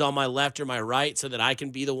is on my left or my right so that I can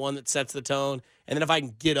be the one that sets the tone. And then if I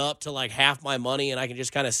can get up to, like, half my money and I can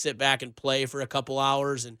just kind of sit back and play for a couple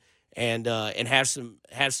hours and have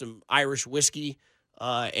some Irish whiskey,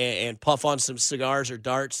 and puff on some cigars or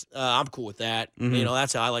darts, I'm cool with that. Mm-hmm. You know,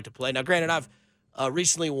 that's how I like to play. Now, granted, I've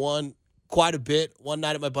recently won quite a bit. One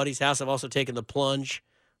night at my buddy's house, I've also taken the plunge.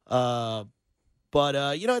 But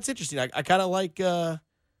you know, it's interesting. I kind of like the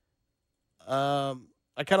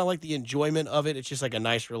enjoyment of it. It's just like a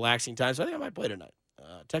nice, relaxing time. So I think I might play tonight.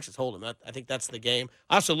 Texas Hold'em. I think that's the game.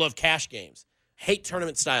 I also love cash games. Hate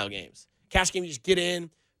tournament-style games. Cash game, you just get in,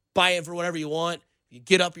 buy in for whatever you want. You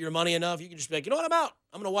get up your money enough, you can just be like, you know what, I'm out.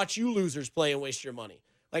 I'm going to watch you losers play and waste your money.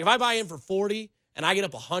 Like, if I buy in for 40 and I get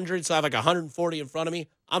up 100, so I have like 140 in front of me,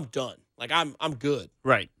 I'm done. Like, I'm good.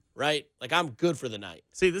 Right. Like, I'm good for the night.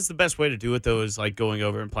 See, this is the best way to do it, though, is like going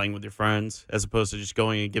over and playing with your friends as opposed to just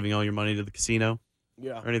going and giving all your money to the casino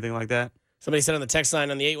or anything like that. Somebody said on the text line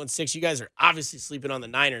on the 816, you guys are obviously sleeping on the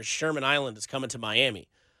Niners. Sherman Island is coming to Miami.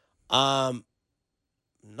 No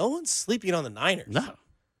one's sleeping on the Niners. No.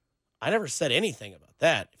 I never said anything about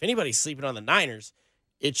that. If anybody's sleeping on the Niners,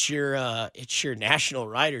 it's your national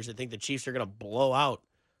writers that think the Chiefs are going to blow out.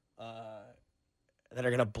 That are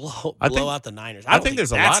going to blow out the Niners. I think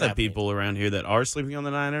there's a lot of people around here that are sleeping on the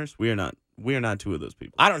Niners. We are not two of those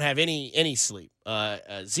people. I don't have any sleep,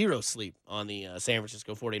 zero sleep on the San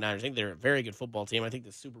Francisco 49ers. I think they're a very good football team. I think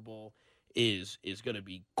the Super Bowl is going to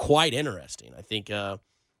be quite interesting. I think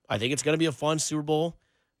it's going to be a fun Super Bowl,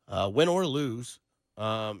 win or lose.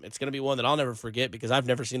 It's going to be one that I'll never forget because I've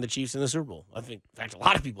never seen the Chiefs in the Super Bowl. I think, in fact, a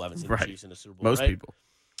lot of people haven't seen the Chiefs in the Super Bowl. Most people.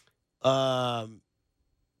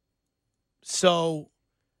 So,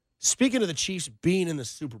 speaking of the Chiefs being in the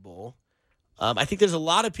Super Bowl, I think there's a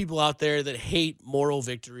lot of people out there that hate moral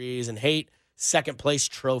victories and hate second-place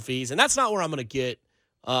trophies, and that's not where I'm going to get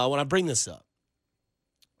when I bring this up.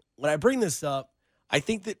 When I bring this up, I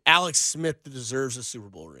think that Alex Smith deserves a Super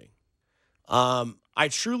Bowl ring. I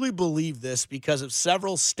truly believe this because of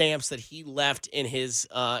several stamps that he left in his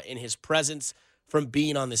presence from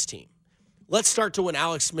being on this team. Let's start to when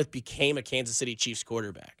Alex Smith became a Kansas City Chiefs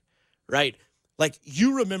quarterback, right? Like,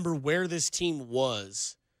 you remember where this team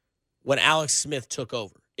was when Alex Smith took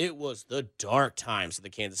over. It was the dark times of the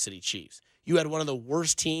Kansas City Chiefs. You had one of the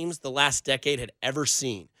worst teams the last decade had ever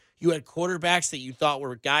seen. You had quarterbacks that you thought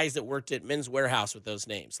were guys that worked at Men's Warehouse with those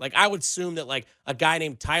names. Like, I would assume that, like, a guy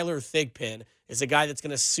named Tyler Thigpen is a guy that's going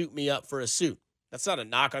to suit me up for a suit. That's not a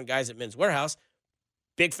knock on guys at Men's Warehouse.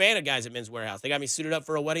 Big fan of guys at Men's Warehouse. They got me suited up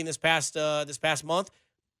for a wedding this past month.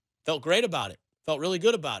 Felt great about it. Felt really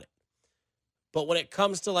good about it. But when it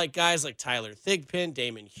comes to, like, guys like Tyler Thigpen,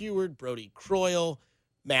 Damon Heward, Brody Croyle,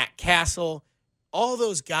 Matt Castle, all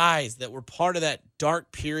those guys that were part of that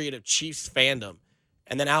dark period of Chiefs fandom,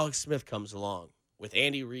 and then Alex Smith comes along with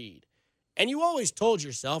Andy Reid. And you always told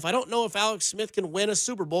yourself, I don't know if Alex Smith can win a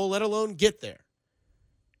Super Bowl, let alone get there.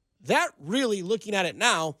 That really, looking at it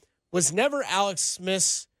now, was never Alex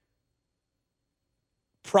Smith's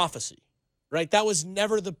prophecy, right? That was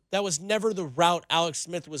never the route Alex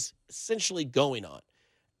Smith was essentially going on.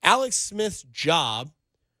 Alex Smith's job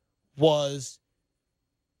was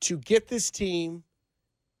to get this team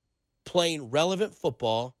playing relevant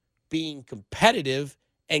football, being competitive,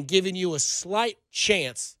 and giving you a slight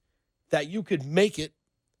chance that you could make it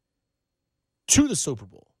to the Super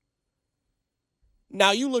Bowl.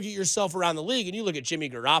 Now, you look at yourself around the league, and you look at Jimmy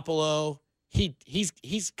Garoppolo.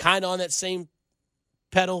 He's kind of on that same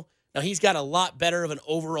pedal. Now, he's got a lot better of an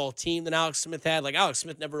overall team than Alex Smith had. Like, Alex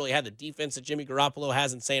Smith never really had the defense that Jimmy Garoppolo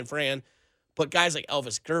has in San Fran. But guys like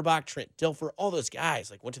Elvis Gerbach, Trent Dilfer, all those guys,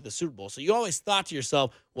 like, went to the Super Bowl. So you always thought to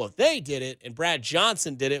yourself, well, if they did it and Brad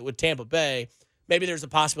Johnson did it with Tampa Bay, maybe there's a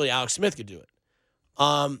possibility Alex Smith could do it.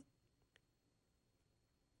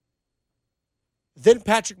 Then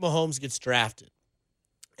Patrick Mahomes gets drafted.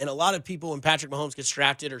 And a lot of people, when Patrick Mahomes gets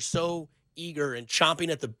drafted, are so eager and chomping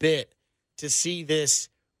at the bit to see this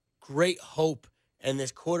great hope and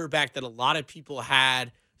this quarterback that a lot of people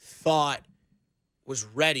had thought was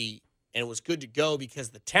ready and was good to go because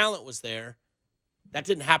the talent was there. That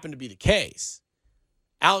didn't happen to be the case.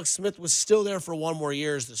 Alex Smith was still there for one more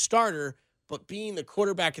year as the starter, but being the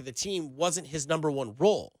quarterback of the team wasn't his number one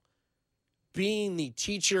role. Being the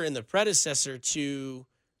teacher and the predecessor to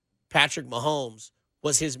Patrick Mahomes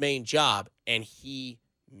was his main job, and he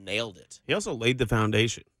nailed it. He also laid the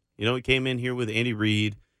foundation. You know, he came in here with Andy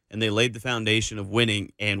Reid, and they laid the foundation of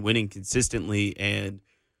winning and winning consistently and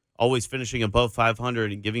always finishing above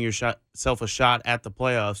 500 and giving yourself a shot at the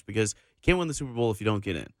playoffs, because you can't win the Super Bowl if you don't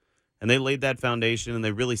get in. And they laid that foundation, and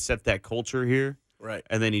they really set that culture here. Right.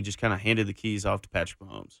 And then he just kind of handed the keys off to Patrick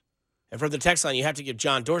Mahomes. And from the text line, you have to give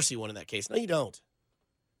John Dorsey one in that case. No, you don't.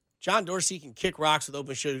 John Dorsey can kick rocks with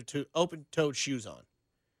open-toed shoes on.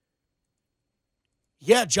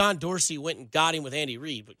 Yeah, John Dorsey went and got him with Andy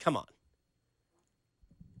Reid, but come on.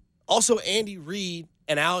 Also, Andy Reid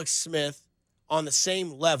and Alex Smith on the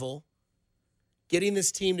same level, getting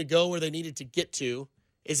this team to go where they needed to get to,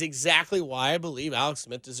 is exactly why I believe Alex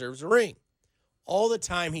Smith deserves a ring. All the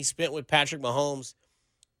time he spent with Patrick Mahomes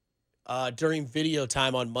during video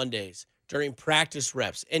time on Mondays, during practice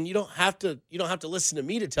reps, and you don't have to listen to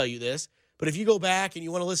me to tell you this, but if you go back and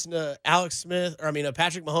you want to listen to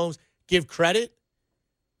Patrick Mahomes give credit,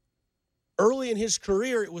 early in his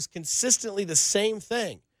career, it was consistently the same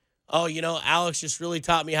thing. Oh, Alex just really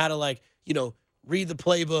taught me how to, read the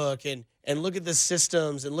playbook and look at the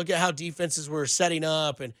systems and look at how defenses were setting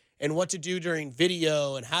up and what to do during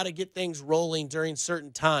video and how to get things rolling during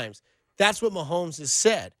certain times. That's what Mahomes has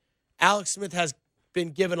said. Alex Smith has been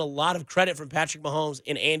given a lot of credit from Patrick Mahomes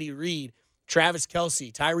and Andy Reid, Travis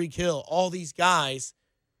Kelce, Tyreek Hill, all these guys,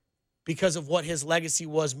 because of what his legacy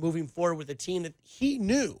was moving forward with a team that he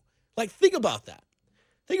knew. Like, think about that.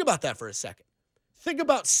 Think about that for a second. Think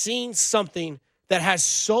about seeing something that has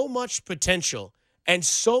so much potential and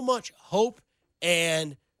so much hope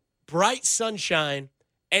and bright sunshine,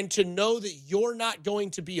 and to know that you're not going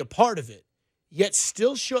to be a part of it, yet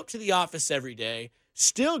still show up to the office every day,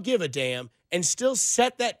 still give a damn, and still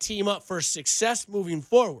set that team up for success moving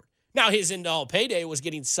forward. Now, his end-all payday was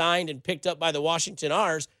getting signed and picked up by the Washington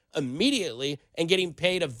R's immediately and getting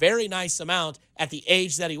paid a very nice amount at the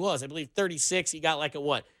age that he was. I believe 36. He got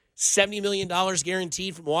 $70 million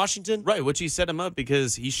guaranteed from Washington? Right, which he set him up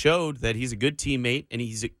because he showed that he's a good teammate and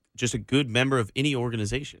he's just a good member of any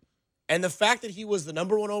organization. And the fact that he was the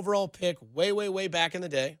number one overall pick way, way, way back in the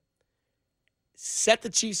day set the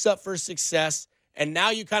Chiefs up for success. And now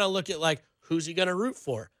you kind of look at, who's he going to root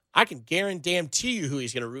for? I can guarantee you who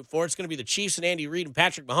he's going to root for. It's going to be the Chiefs and Andy Reid and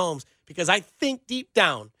Patrick Mahomes, because I think deep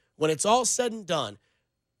down, when it's all said and done,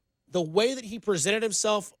 the way that he presented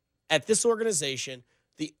himself at this organization,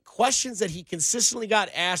 the questions that he consistently got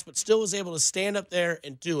asked but still was able to stand up there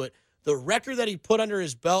and do it, the record that he put under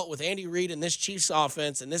his belt with Andy Reid and this Chiefs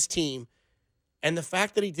offense and this team, and the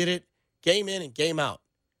fact that he did it game in and game out,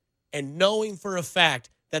 and knowing for a fact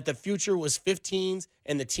that the future was 15s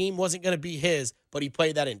and the team wasn't going to be his, but he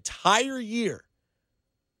played that entire year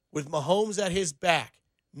with Mahomes at his back,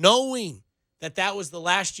 knowing that that was the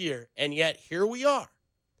last year, and yet here we are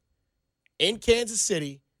in Kansas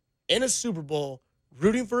City in a Super Bowl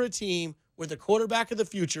rooting for a team with a quarterback of the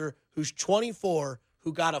future who's 24,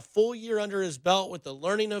 who got a full year under his belt with the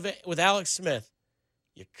learning of it with Alex Smith.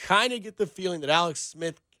 You kind of get the feeling that Alex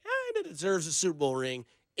Smith kind of deserves a Super Bowl ring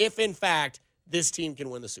if, in fact, this team can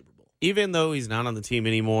win the Super Bowl. Even though he's not on the team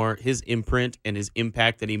anymore, his imprint and his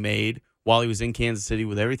impact that he made while he was in Kansas City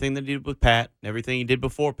with everything that he did with Pat and everything he did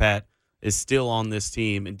before Pat is still on this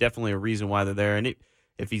team and definitely a reason why they're there. And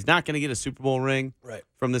if he's not going to get a Super Bowl ring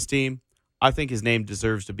from this team, I think his name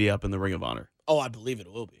deserves to be up in the Ring of Honor. Oh, I believe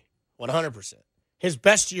it will be. 100%. His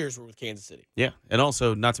best years were with Kansas City. Yeah, and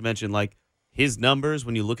also, not to mention, like, his numbers,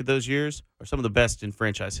 when you look at those years, are some of the best in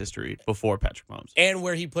franchise history before Patrick Mahomes. And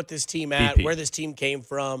where he put this team at, where this team came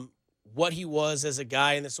from, what he was as a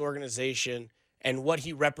guy in this organization, and what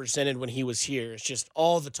he represented when he was here. It's just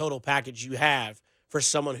all the total package you have for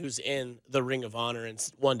someone who's in the Ring of Honor, and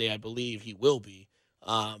one day I believe he will be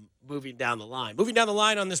moving down the line. Moving down the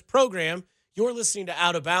line on this program, you're listening to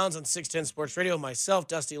Out of Bounds on 610 Sports Radio. Myself,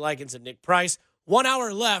 Dusty Likens, and Nick Price. 1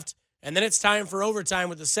 hour left. And then it's time for overtime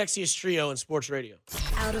with the sexiest trio in sports radio.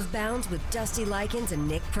 Out of Bounds with Dusty Likens and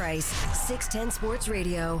Nick Price. 610 Sports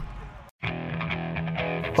Radio.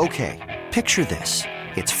 Okay, picture this.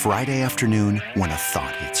 It's Friday afternoon when a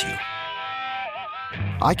thought hits you.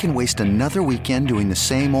 I can waste another weekend doing the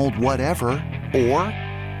same old whatever, or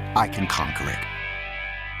I can conquer it.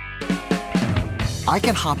 I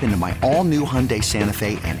can hop into my all-new Hyundai Santa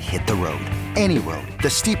Fe and hit the road. Any road. The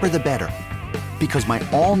steeper, the better. Because my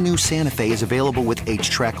all-new Santa Fe is available with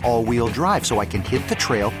H-Track all-wheel drive, so I can hit the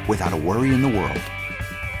trail without a worry in the world.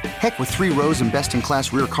 Heck, with 3 rows and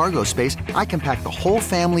best-in-class rear cargo space, I can pack the whole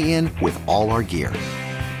family in with all our gear.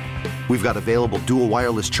 We've got available dual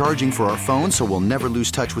wireless charging for our phones, so we'll never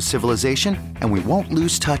lose touch with civilization, and we won't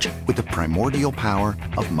lose touch with the primordial power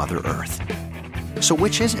of Mother Earth. So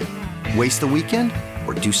which is it? Waste the weekend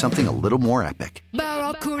or do something a little more epic?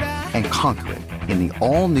 And conquer it in the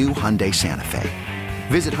all-new Hyundai Santa Fe.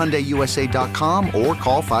 Visit HyundaiUSA.com or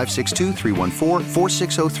call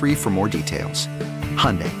 562-314-4603 for more details.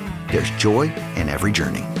 Hyundai, there's joy in every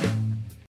journey.